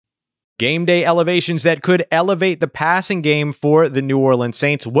Game day elevations that could elevate the passing game for the New Orleans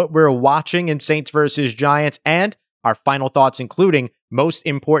Saints, what we're watching in Saints versus Giants, and our final thoughts, including most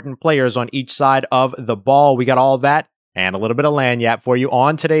important players on each side of the ball. We got all that and a little bit of lanyap for you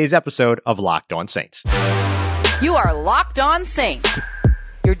on today's episode of Locked On Saints. You are Locked On Saints,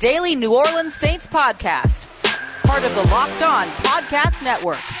 your daily New Orleans Saints podcast, part of the Locked On Podcast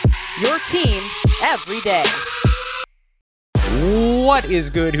Network, your team every day. What is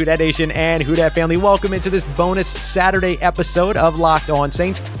good, Who Dat Nation and Who Dat family? Welcome into this bonus Saturday episode of Locked On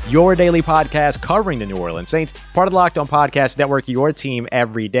Saints, your daily podcast covering the New Orleans Saints, part of the Locked On Podcast Network, your team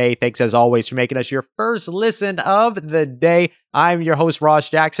every day. Thanks as always for making us your first listen of the day. I'm your host, Ross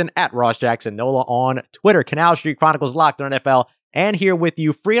Jackson, at Ross Jackson Nola on Twitter, Canal Street Chronicles, Locked On NFL, and here with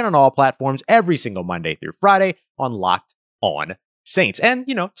you free on all platforms every single Monday through Friday on Locked On Saints. And,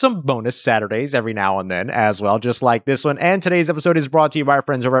 some bonus Saturdays every now and then as well, just like this one. And today's episode is brought to you by our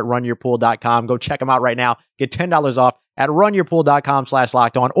friends over at runyourpool.com. Go check them out right now. Get $10 off at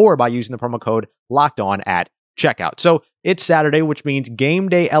runyourpool.com/lockedon or by using the promo code LOCKEDON at checkout. So it's Saturday, which means game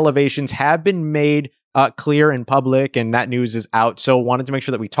day elevations have been made clear in public, and that news is out. So wanted to make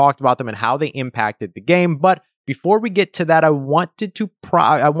sure that we talked about them and how they impacted the game. But before we get to that, I wanted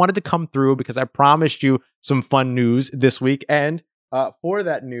to come through because I promised you some fun news this week. And for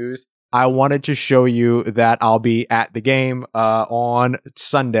that news, I wanted to show you that I'll be at the game on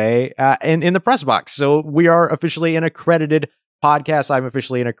Sunday in the press box. So we are officially an accredited podcast. I'm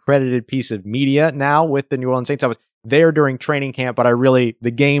officially an accredited piece of media now with the New Orleans Saints. I was there during training camp, but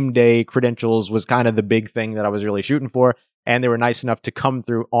the game day credentials was kind of the big thing that I was really shooting for, and they were nice enough to come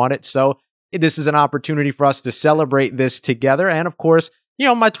through on it. So this is an opportunity for us to celebrate this together. And of course,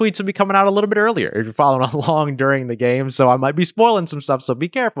 my tweets will be coming out a little bit earlier if you're following along during the game. So I might be spoiling some stuff. So be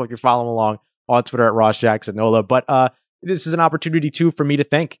careful if you're following along on Twitter at Ross Jackson Nola. But this is an opportunity too for me to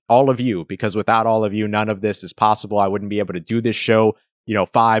thank all of you, because without all of you, none of this is possible. I wouldn't be able to do this show,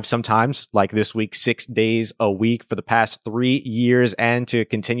 5, sometimes like this week, 6 days a week for the past 3 years, and to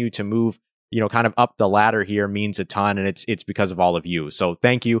continue to move, kind of up the ladder here means a ton. And it's because of all of you. So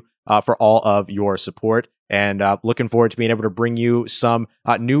thank you for all of your support. And looking forward to being able to bring you some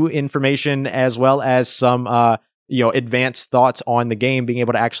new information as well as some, advanced thoughts on the game, being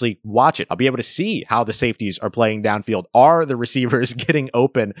able to actually watch it. I'll be able to see how the safeties are playing downfield. Are the receivers getting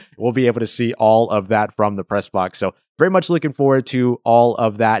open? We'll be able to see all of that from the press box. So very much looking forward to all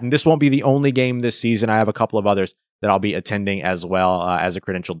of that. And this won't be the only game this season. I have a couple of others that I'll be attending as well as a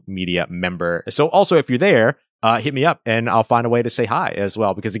credentialed media member. So also, if you're there, hit me up and I'll find a way to say hi as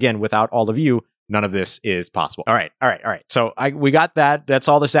well. Because again, without all of you, none of this is possible. All right. So we got that. That's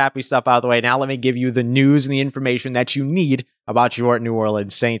all the sappy stuff out of the way. Now let me give you the news and the information that you need about your New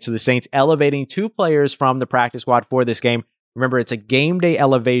Orleans Saints. So the Saints elevating 2 players from the practice squad for this game. Remember, it's a game day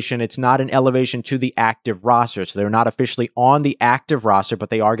elevation. It's not an elevation to the active roster. So they're not officially on the active roster, but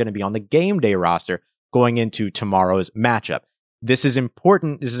they are going to be on the game day roster going into tomorrow's matchup. This is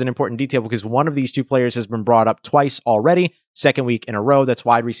important. This is an important detail because one of these 2 players has been brought up twice already, second week in a row. That's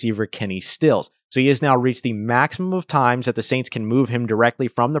wide receiver Kenny Stills. So he has now reached the maximum of times that the Saints can move him directly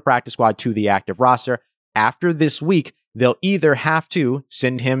from the practice squad to the active roster. After this week, they'll either have to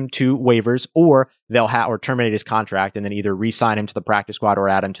send him to waivers or or terminate his contract and then either re-sign him to the practice squad or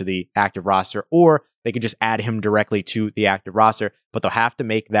add him to the active roster, or they could just add him directly to the active roster. But they'll have to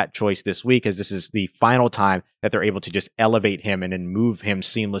make that choice this week, as this is the final time that they're able to just elevate him and then move him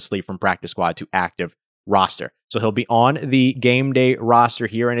seamlessly from practice squad to active roster. So he'll be on the game day roster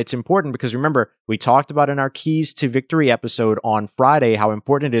here. And it's important because remember, we talked about in our Keys to Victory episode on Friday how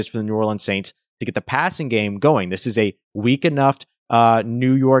important it is for the New Orleans Saints to get the passing game going. This is a weak enough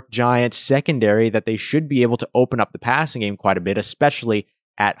New York Giants secondary that they should be able to open up the passing game quite a bit, especially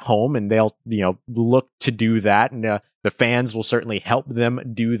at home. And they'll, look to do that. And the fans will certainly help them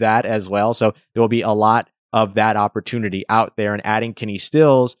do that as well. So there will be a lot of that opportunity out there. And adding Kenny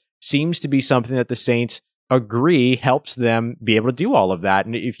Stills seems to be something that the Saints agree helps them be able to do all of that.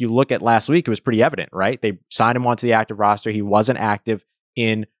 And if you look at last week, it was pretty evident, right? They signed him onto the active roster. He wasn't active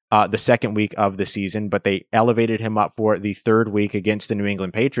in the second week of the season, but they elevated him up for the third week against the New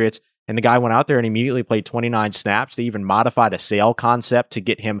England Patriots. And the guy went out there and immediately played 29 snaps. They even modified a sail concept to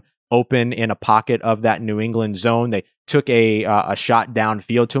get him open in a pocket of that New England zone. They took a shot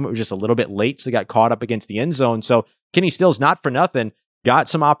downfield to him. It was just a little bit late, so they got caught up against the end zone. So Kenny Stills, not for nothing, got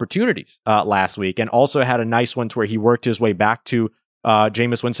some opportunities last week, and also had a nice one to where he worked his way back to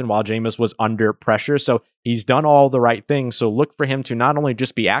Jameis Winston while Jameis was under pressure. So he's done all the right things. So look for him to not only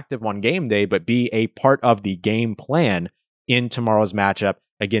just be active on game day, but be a part of the game plan in tomorrow's matchup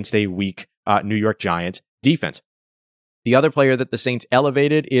against a weak New York Giants defense. The other player that the Saints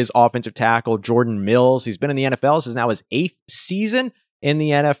elevated is offensive tackle Jordan Mills. He's been in the NFL. This is now his 8th season in the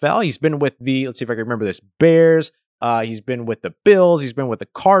NFL. He's been with let's see if I can remember this, Bears. He's been with the Bills. He's been with the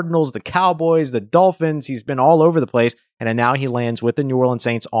Cardinals, the Cowboys, the Dolphins. He's been all over the place. And then now he lands with the New Orleans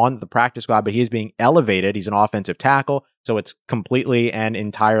Saints on the practice squad, but he is being elevated. He's an offensive tackle. So it's completely and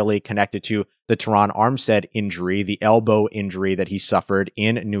entirely connected to the Teron Armstead injury, the elbow injury that he suffered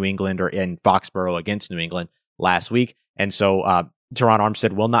in New England or in Foxborough against New England last week. And so Teron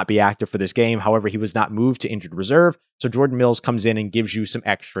Armstead will not be active for this game. However, he was not moved to injured reserve. So Jordan Mills comes in and gives you some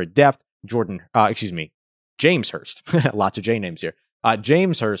extra depth. James Hurst. Lots of J names here.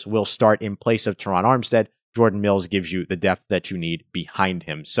 James Hurst will start in place of Teron Armstead. Jordan Mills gives you the depth that you need behind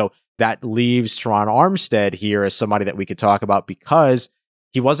him. So that leaves Teron Armstead here as somebody that we could talk about because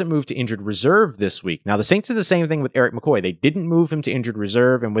he wasn't moved to injured reserve this week. Now, the Saints did the same thing with Eric McCoy. They didn't move him to injured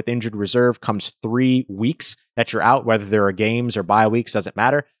reserve, and with injured reserve comes 3 weeks that you're out, whether there are games or bye weeks, doesn't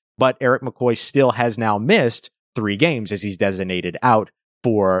matter. But Eric McCoy still has now missed 3 games as he's designated out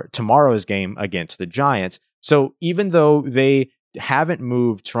for tomorrow's game against the Giants. So even though they haven't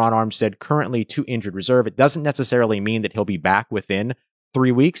moved Teron Armstead currently to injured reserve, it doesn't necessarily mean that he'll be back within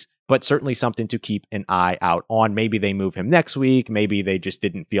 3 weeks, but certainly something to keep an eye out on. Maybe they move him next week. Maybe they just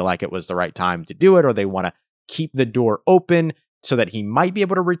didn't feel like it was the right time to do it, or they want to keep the door open so that he might be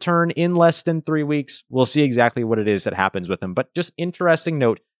able to return in less than 3 weeks. We'll see exactly what it is that happens with him, but just interesting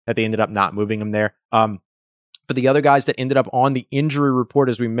note that they ended up not moving him there. For the other guys that ended up on the injury report,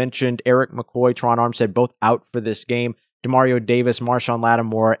 as we mentioned, Eric McCoy, Teron Armstead, both out for this game. Demario Davis, Marshawn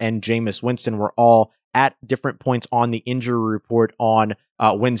Lattimore, and Jameis Winston were all at different points on the injury report on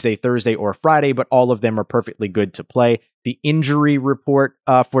Wednesday, Thursday, or Friday, but all of them are perfectly good to play. The injury report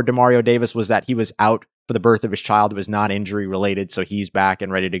for Demario Davis was that he was out for the birth of his child. It was not injury related, so he's back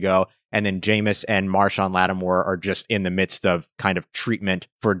and ready to go. And then Jameis and Marshawn Lattimore are just in the midst of kind of treatment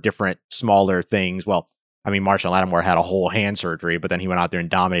for different smaller things. Well, I mean, Marshawn Lattimore had a whole hand surgery, but then he went out there and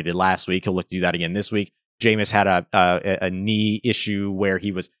dominated last week. He'll look to do that again this week. Jameis had a knee issue where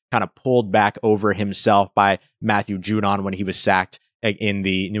he was kind of pulled back over himself by Matthew Judon when he was sacked in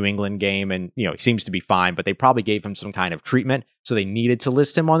the New England game. And, he seems to be fine, but they probably gave him some kind of treatment. So they needed to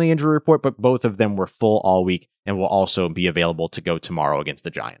list him on the injury report, but both of them were full all week and will also be available to go tomorrow against the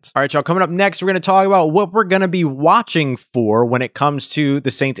Giants. All right, y'all, coming up next, we're going to talk about what we're going to be watching for when it comes to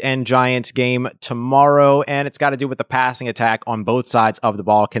the Saints and Giants game tomorrow. And it's got to do with the passing attack on both sides of the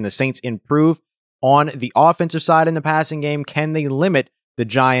ball. Can the Saints improve on the offensive side in the passing game? Can they limit the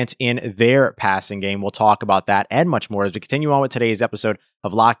Giants in their passing game? We'll talk about that and much more as we continue on with today's episode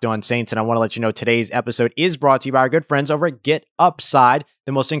of Locked On Saints. And I want to let you know today's episode is brought to you by our good friends over at Get Upside,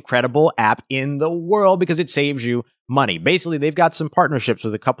 the most incredible app in the world because it saves you money. Basically, they've got some partnerships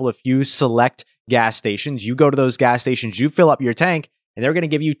with a couple of few select gas stations. You go to those gas stations, you fill up your tank, and they're going to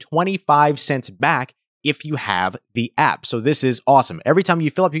give you 25 cents back if you have the app. So this is awesome. Every time you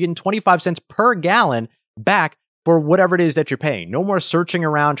fill up, you're getting 25 cents per gallon back for whatever it is that you're paying. No more searching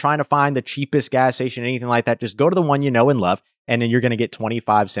around trying to find the cheapest gas station, anything like that. Just go to the one you know and love, and then you're going to get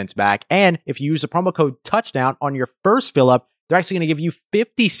 25 cents back. And if you use the promo code touchdown on your first fill up, they're actually going to give you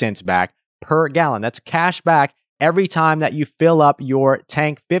 50 cents back per gallon. That's cash back every time that you fill up your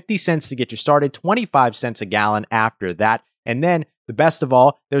tank. 50 cents to get you started, 25 cents a gallon after that. And then the best of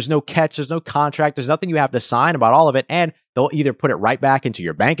all, there's no catch, there's no contract, there's nothing you have to sign about all of it, and they'll either put it right back into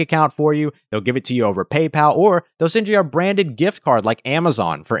your bank account for you, they'll give it to you over PayPal, or they'll send you a branded gift card like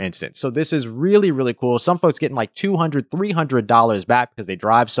Amazon, for instance. So this is really, really cool. Some folks getting like $200, $300 back because they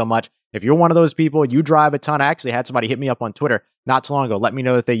drive so much. If you're one of those people, you drive a ton. I actually had somebody hit me up on Twitter not too long ago, let me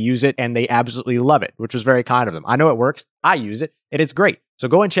know that they use it and they absolutely love it, which was very kind of them. I know it works. I use it and it's great. So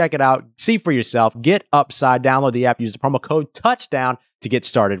go and check it out. See for yourself. Get Upside. Download the app. Use the promo code touchdown to get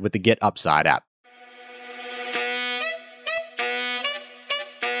started with the Get Upside app.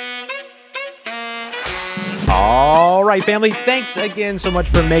 All right, family. Thanks again so much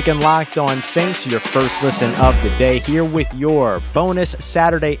for making Locked On Saints your first listen of the day here with your bonus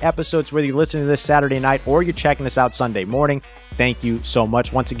Saturday episodes, whether you're listening to this Saturday night or you're checking us out Sunday morning. Thank you so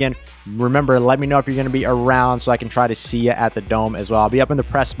much. Once again, remember, let me know if you're going to be around so I can try to see you at the Dome as well. I'll be up in the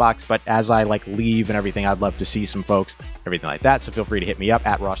press box, but as I leave and everything, I'd love to see some folks, everything like that. So feel free to hit me up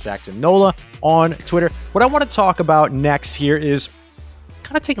at Ross Jackson Nola on Twitter. What I want to talk about next here is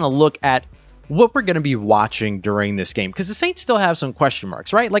kind of taking a look at what we're going to be watching during this game, because the Saints still have some question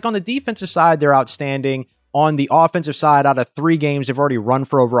marks, right? Like on the defensive side, they're outstanding. On the offensive side, out of 3 games, they've already run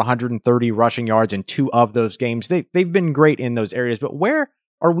for over 130 rushing yards in 2 of those games. They've been great in those areas, but where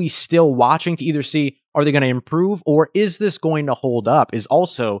are we still watching to either see, are they going to improve or is this going to hold up, is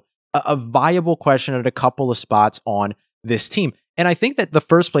also a viable question at a couple of spots on this team. And I think that the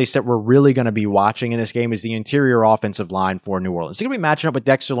first place that we're really going to be watching in this game is the interior offensive line for New Orleans. It's going to be matching up with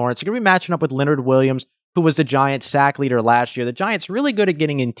Dexter Lawrence. It's going to be matching up with Leonard Williams, who was the Giants' sack leader last year. The Giants really good at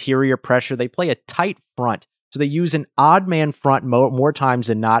getting interior pressure. They play a tight front, so they use an odd man front more times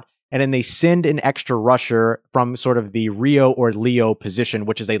than not, and then they send an extra rusher from sort of the Rio or Leo position,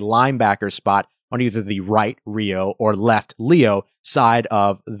 which is a linebacker spot on either the right Rio or left Leo side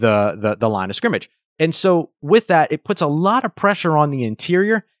of the line of scrimmage. And so with that, it puts a lot of pressure on the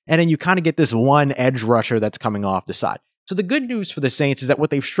interior, and then you kind of get this one edge rusher that's coming off the side. So the good news for the Saints is that what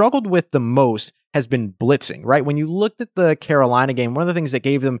they've struggled with the most has been blitzing, right? When you looked at the Carolina game, one of the things that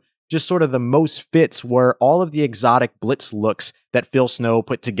gave them just sort of the most fits were all of the exotic blitz looks that Phil Snow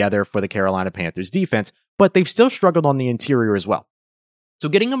put together for the Carolina Panthers defense, but they've still struggled on the interior as well. So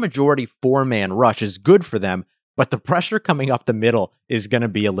getting a majority 4-man rush is good for them, but the pressure coming off the middle is going to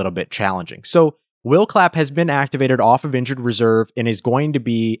be a little bit challenging. So Will Clapp has been activated off of injured reserve and is going to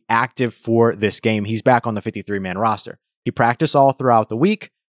be active for this game. He's back on the 53-man roster. He practiced all throughout the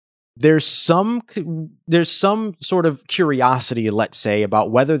week. There's some sort of curiosity, let's say, about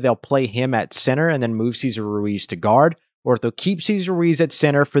whether they'll play him at center and then move Cesar Ruiz to guard, or if they'll keep Cesar Ruiz at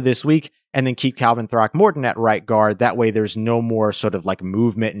center for this week and then keep Calvin Throckmorton at right guard. That way there's no more sort of like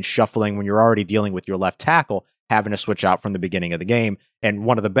movement and shuffling when you're already dealing with your left tackle having to switch out from the beginning of the game. And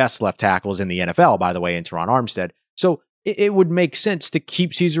one of the best left tackles in the NFL, by the way, in Teron Armstead. So it would make sense to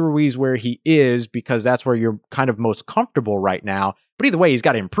keep Cesar Ruiz where he is because that's where you're kind of most comfortable right now. But either way, he's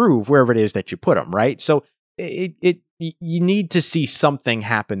got to improve wherever it is that you put him, right? So you need to see something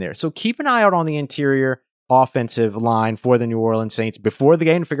happen there. So keep an eye out on the interior offensive line for the New Orleans Saints before the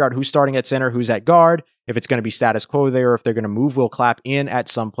game to figure out who's starting at center, who's at guard, if it's going to be status quo there, or if they're going to move Will Clapp in at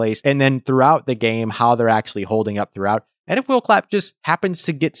some place, and then throughout the game, how they're actually holding up throughout. And if Will Clapp just happens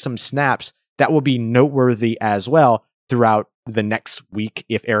to get some snaps, that will be noteworthy as well throughout the next week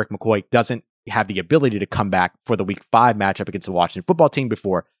if Eric McCoy doesn't have the ability to come back for the week 5 matchup against the Washington football team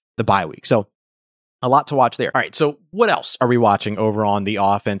before the bye week. So a lot to watch there. All right, so what else are we watching over on the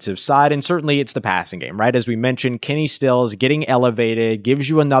offensive side? And certainly it's the passing game, right? As we mentioned, Kenny Stills getting elevated, gives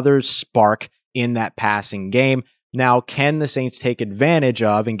you another spark in that passing game. Now, can the Saints take advantage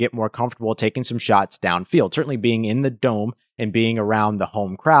of and get more comfortable taking some shots downfield? Certainly being in the dome and being around the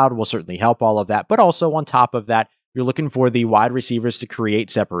home crowd will certainly help all of that. But also on top of that, you're looking for the wide receivers to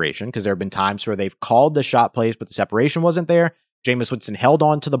create separation because there have been times where they've called the shot plays, but the separation wasn't there. Jameis Winston held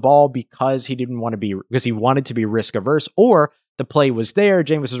on to the ball because he wanted to be risk averse, or the play was there.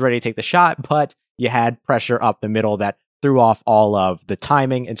 Jameis was ready to take the shot, but you had pressure up the middle that threw off all of the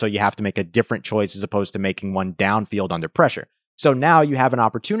timing. And so you have to make a different choice as opposed to making one downfield under pressure. So now you have an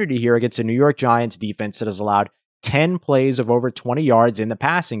opportunity here against a New York Giants defense that has allowed 10 plays of over 20 yards in the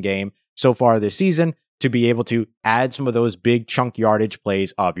passing game so far this season to be able to add some of those big chunk yardage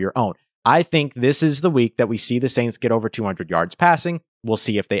plays of your own. I think this is the week that we see the Saints get over 200 yards passing. We'll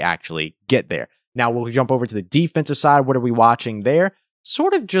see if they actually get there. Now we'll jump over to the defensive side. What are we watching there?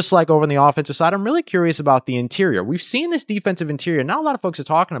 Sort of just like over on the offensive side, I'm really curious about the interior. We've seen this defensive interior. Not a lot of folks are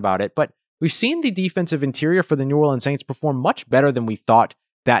talking about it, but we've seen the defensive interior for the New Orleans Saints perform much better than we thought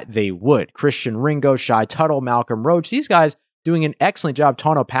that they would. Christian Ringo, Shai Tuttle, Malcolm Roach, these guys doing an excellent job.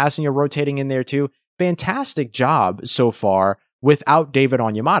 Tono Passanha rotating in there too. Fantastic job so far without David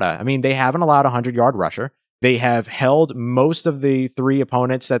Onyemata. I mean, they haven't allowed a 100-yard rusher. They have held most of the 3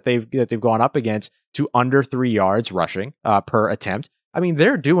 opponents that they've gone up against to under 3 yards rushing per attempt. I mean,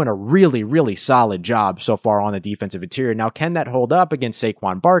 they're doing a really, really solid job so far on the defensive interior. Now, can that hold up against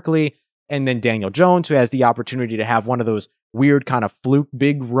Saquon Barkley and then Daniel Jones, who has the opportunity to have one of those weird kind of fluke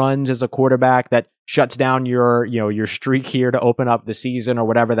big runs as a quarterback that shuts down your streak here to open up the season or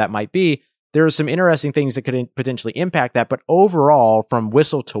whatever that might be? There are some interesting things that could potentially impact that. But overall, from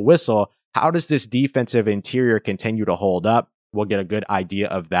whistle to whistle, how does this defensive interior continue to hold up? We'll get a good idea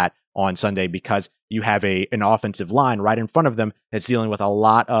of that on Sunday because you have an offensive line right in front of them that's dealing with a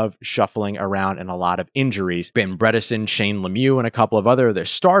lot of shuffling around and a lot of injuries. Ben Bredesen, Shane Lemieux, and a couple of other their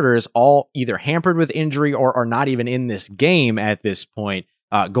starters all either hampered with injury or are not even in this game at this point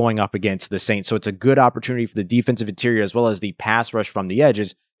going up against the Saints. So it's a good opportunity for the defensive interior as well as the pass rush from the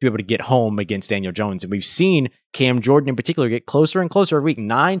edges to be able to get home against Daniel Jones. And we've seen Cam Jordan in particular get closer and closer every week.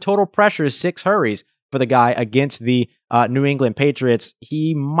 9 total pressures, 6 hurries for the guy against the New England Patriots.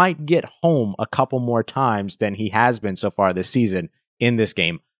 He might get home a couple more times than he has been so far this season in this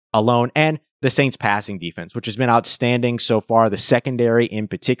game alone. And the Saints passing defense, which has been outstanding so far. The secondary in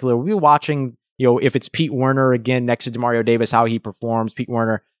particular, we'll be watching, if it's Pete Werner again next to Demario Davis, how he performs. Pete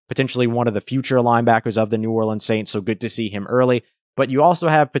Werner, potentially one of the future linebackers of the New Orleans Saints. So good to see him early. but you also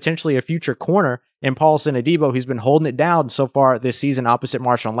have potentially a future corner in Paulson Adebo, who's been holding it down so far this season opposite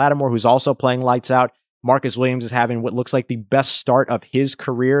Marshawn Lattimore, who's also playing lights out. Marcus Williams is having what looks like the best start of his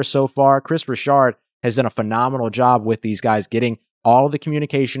career so far. Chris Richard has done a phenomenal job with these guys, getting all of the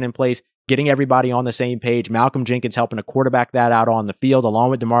communication in place, getting everybody on the same page. Malcolm Jenkins helping to quarterback that out on the field along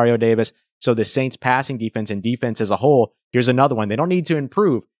with Demario Davis. So the Saints passing defense and defense as a whole, here's another one. They don't need to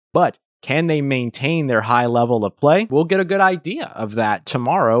improve, but can they maintain their high level of play? We'll get a good idea of that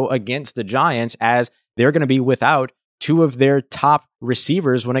tomorrow against the Giants, as they're going to be without two of their top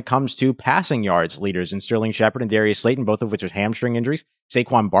receivers when it comes to passing yards leaders in Sterling Shepard and Darius Slayton, both of which are hamstring injuries.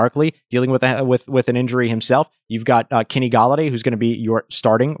 Saquon Barkley dealing with an injury himself. You've got Kenny Golladay, who's going to be your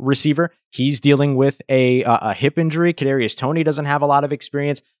starting receiver. He's dealing with a hip injury. Kadarius Toney doesn't have a lot of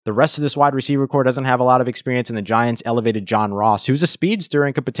experience. The rest of this wide receiver core doesn't have a lot of experience, and the Giants elevated John Ross, who's a speedster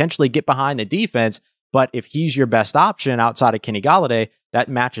and could potentially get behind the defense. But if he's your best option outside of Kenny Golladay, that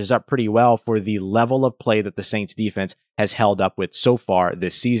matches up pretty well for the level of play that the Saints defense has held up with so far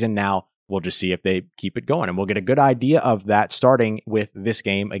this season. Now, we'll just see if they keep it going, and we'll get a good idea of that starting with this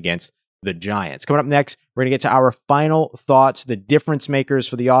game against the Giants. Coming up next, we're going to get to our final thoughts, the difference makers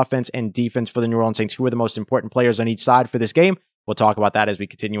for the offense and defense for the New Orleans Saints. Who are the most important players on each side for this game? We'll talk about that as we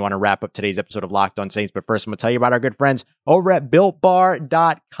continue on to wrap up today's episode of Locked On Saints. But first, I'm going to tell you about our good friends over at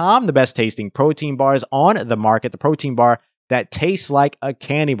BuiltBar.com, the best tasting protein bars on the market, the protein bar that tastes like a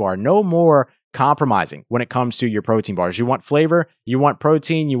candy bar. No more compromising when it comes to your protein bars. You want flavor, you want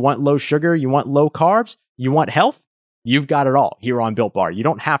protein, you want low sugar, you want low carbs, you want health. You've got it all here on Built Bar. You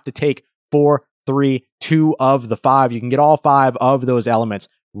don't have to take 4, 3, 2 of the 5. You can get all 5 of those elements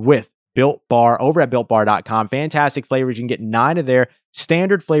with Built Bar over at BuiltBar.com. Fantastic flavors. You can get 9 of their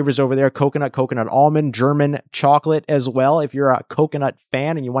standard flavors over there. Coconut, coconut almond, German chocolate as well. If you're a coconut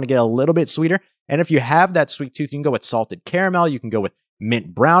fan and you want to get a little bit sweeter. And if you have that sweet tooth, you can go with salted caramel. You can go with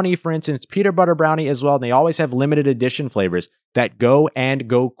mint brownie, for instance, peanut butter brownie as well. And they always have limited edition flavors that go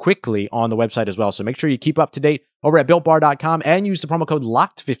quickly on the website as well. So make sure you keep up to date over at BuiltBar.com and use the promo code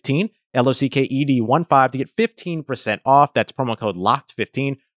LOCKED15, LOCKED15 to get 15% off. That's promo code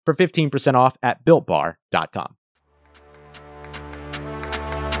LOCKED15 for 15% off at BuiltBar.com.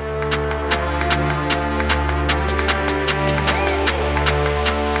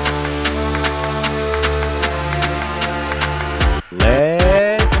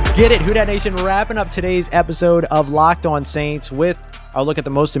 Let's get it. Who Dat Nation, wrapping up today's episode of Locked On Saints with our look at the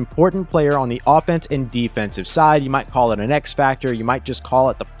most important player on the offense and defensive side. You might call it an X factor. You might just call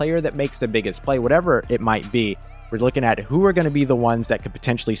it the player that makes the biggest play, whatever it might be. We're looking at who are going to be the ones that could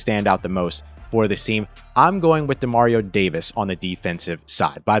potentially stand out the most for this team. I'm going with Demario Davis on the defensive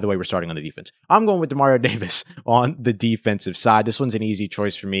side. By the way, we're starting on the defense. I'm going with Demario Davis on the defensive side. This one's an easy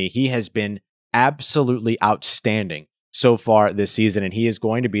choice for me. He has been absolutely outstanding so far this season, and he is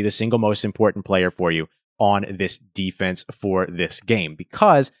going to be the single most important player for you on this defense for this game.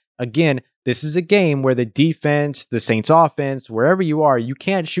 Because, again, this is a game where the defense, the Saints offense, wherever you are, you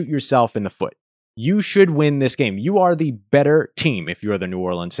can't shoot yourself in the foot. You should win this game. You are the better team if you're the New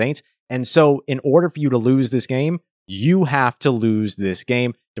Orleans Saints. And so in order for you to lose this game, you have to lose this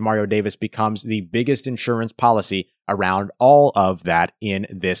game. Demario Davis becomes the biggest insurance policy around all of that in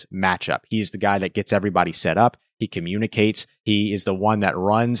this matchup. He's the guy that gets everybody set up. He communicates. He is the one that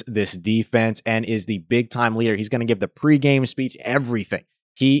runs this defense and is the big-time leader. He's going to give the pregame speech, everything.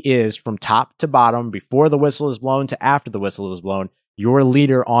 He is, from top to bottom, before the whistle is blown to after the whistle is blown, your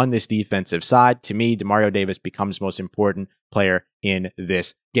leader on this defensive side. To me, Demario Davis becomes the most important player in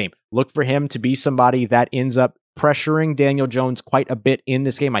this game. Look for him to be somebody that ends up pressuring Daniel Jones quite a bit in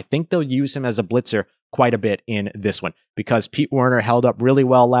this game. I think they'll use him as a blitzer quite a bit in this one because Pete Werner held up really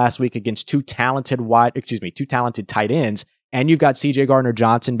well last week against two talented tight ends. And you've got CJ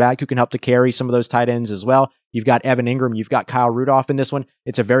Gardner-Johnson back who can help to carry some of those tight ends as well. You've got Evan Ingram. You've got Kyle Rudolph in this one.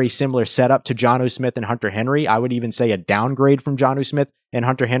 It's a very similar setup to Jonnu Smith and Hunter Henry. I would even say a downgrade from Jonnu Smith and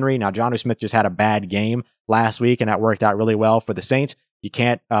Hunter Henry. Now, Jonnu Smith just had a bad game last week, and that worked out really well for the Saints. You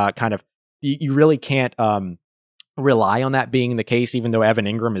can't you really can't rely on that being the case, even though Evan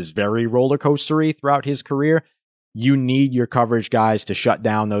Ingram is very roller coastery throughout his career. You need your coverage guys to shut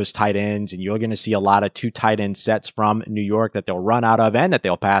down those tight ends, and you're going to see a lot of 2 tight end sets from New York that they'll run out of and that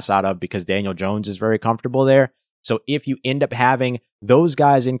they'll pass out of because Daniel Jones is very comfortable there. So if you end up having those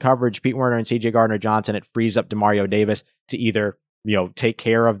guys in coverage, Pete Werner and CJ Gardner-Johnson, it frees up Demario Davis to either, take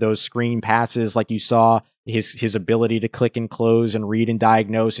care of those screen passes like you saw, his ability to click and close and read and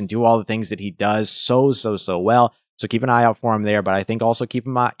diagnose and do all the things that he does so well. So keep an eye out for him there, but I think also keep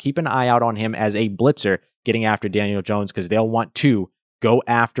an eye out on him as a blitzer getting after Daniel Jones because they'll want to go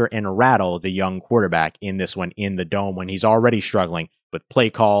after and rattle the young quarterback in this one in the dome when he's already struggling with play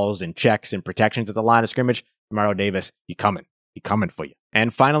calls and checks and protections at the line of scrimmage. Demario Davis, he coming for you.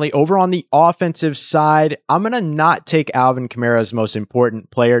 And finally, over on the offensive side, I'm going to not take Alvin Kamara's most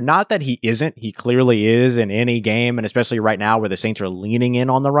important player. Not that he isn't. He clearly is in any game, and especially right now where the Saints are leaning in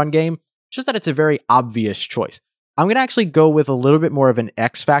on the run game. It's just that it's a very obvious choice. I'm going to actually go with a little bit more of an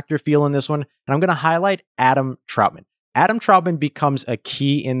X factor feel in this one, and I'm going to highlight Adam Troutman. Adam Troutman becomes a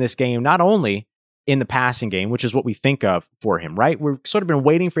key in this game, not only in the passing game, which is what we think of for him, right? We've sort of been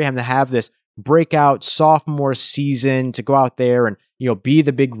waiting for him to have this breakout sophomore season to go out there and, be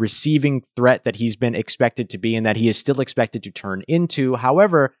the big receiving threat that he's been expected to be and that he is still expected to turn into.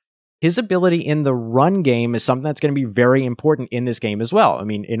 However, his ability in the run game is something that's going to be very important in this game as well. I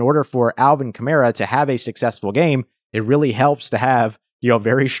mean, in order for Alvin Kamara to have a successful game, it really helps to have,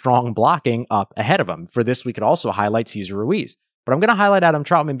 very strong blocking up ahead of him. For this, we could also highlight Cesar Ruiz. But I'm going to highlight Adam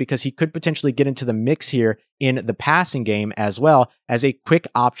Troutman because he could potentially get into the mix here in the passing game as well as a quick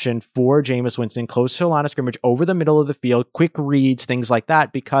option for Jameis Winston close to the line of scrimmage over the middle of the field, quick reads, things like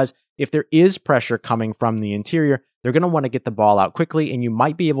that. Because if there is pressure coming from the interior, they're going to want to get the ball out quickly, and you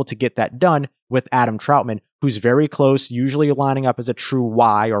might be able to get that done with Adam Troutman, who's very close, usually lining up as a true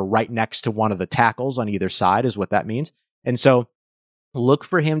Y or right next to one of the tackles on either side is what that means. And so look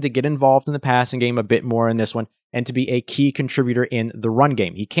for him to get involved in the passing game a bit more in this one and to be a key contributor in the run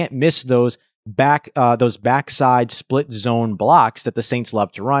game. He can't miss those backside split zone blocks that the Saints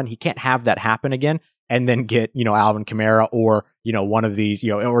love to run. He can't have that happen again and then get, Alvin Kamara or, one of these,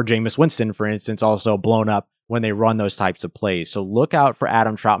 or Jameis Winston, for instance, also blown up when they run those types of plays. So look out for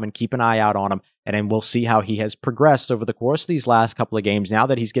Adam Troutman, keep an eye out on him, and then we'll see how he has progressed over the course of these last couple of games. Now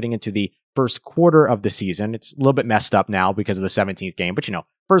that he's getting into the first quarter of the season, it's a little bit messed up now because of the 17th game, but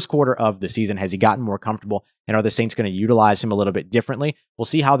first quarter of the season, has he gotten more comfortable? And are the Saints going to utilize him a little bit differently? We'll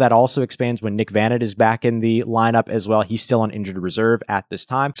see how that also expands when Nick Vannett is back in the lineup as well. He's still on injured reserve at this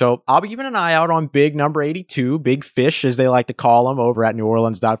time. So I'll be keeping an eye out on big number 82, big fish, as they like to call him over at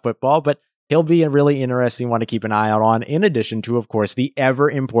NewOrleans.football. But he'll be a really interesting one to keep an eye out on, in addition to, of course, the ever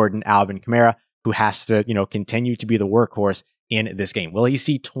important Alvin Kamara, who has to, continue to be the workhorse in this game. Will he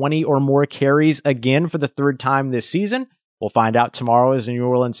see 20 or more carries again for the third time this season? We'll find out tomorrow as the New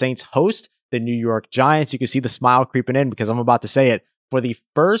Orleans Saints host the New York Giants. You can see the smile creeping in because I'm about to say it. For the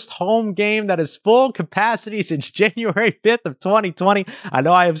first home game that is full capacity since January 5th of 2020. I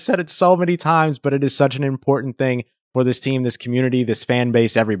know I have said it so many times, but it is such an important thing for this team, this community, this fan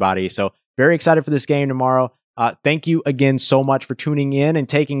base, everybody. So very excited for this game tomorrow. Thank you again so much for tuning in and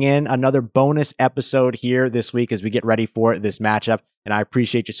taking in another bonus episode here this week as we get ready for this matchup. And I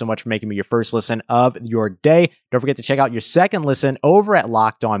appreciate you so much for making me your first listen of your day. Don't forget to check out your second listen over at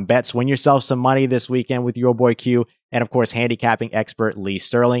Locked On Bets. Win yourself some money this weekend with your boy Q and, of course, handicapping expert Lee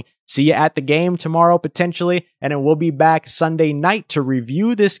Sterling. See you at the game tomorrow, potentially. And then we'll be back Sunday night to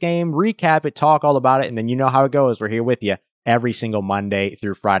review this game, recap it, talk all about it. And then you know how it goes. We're here with you every single Monday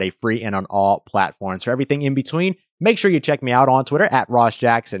through Friday, free and on all platforms. For everything in between, make sure you check me out on Twitter at Ross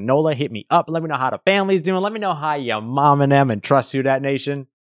Jackson Nola. Hit me up. Let me know how the family's doing. Let me know how your mom and them, and trust you, that nation.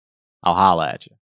 I'll holla at you.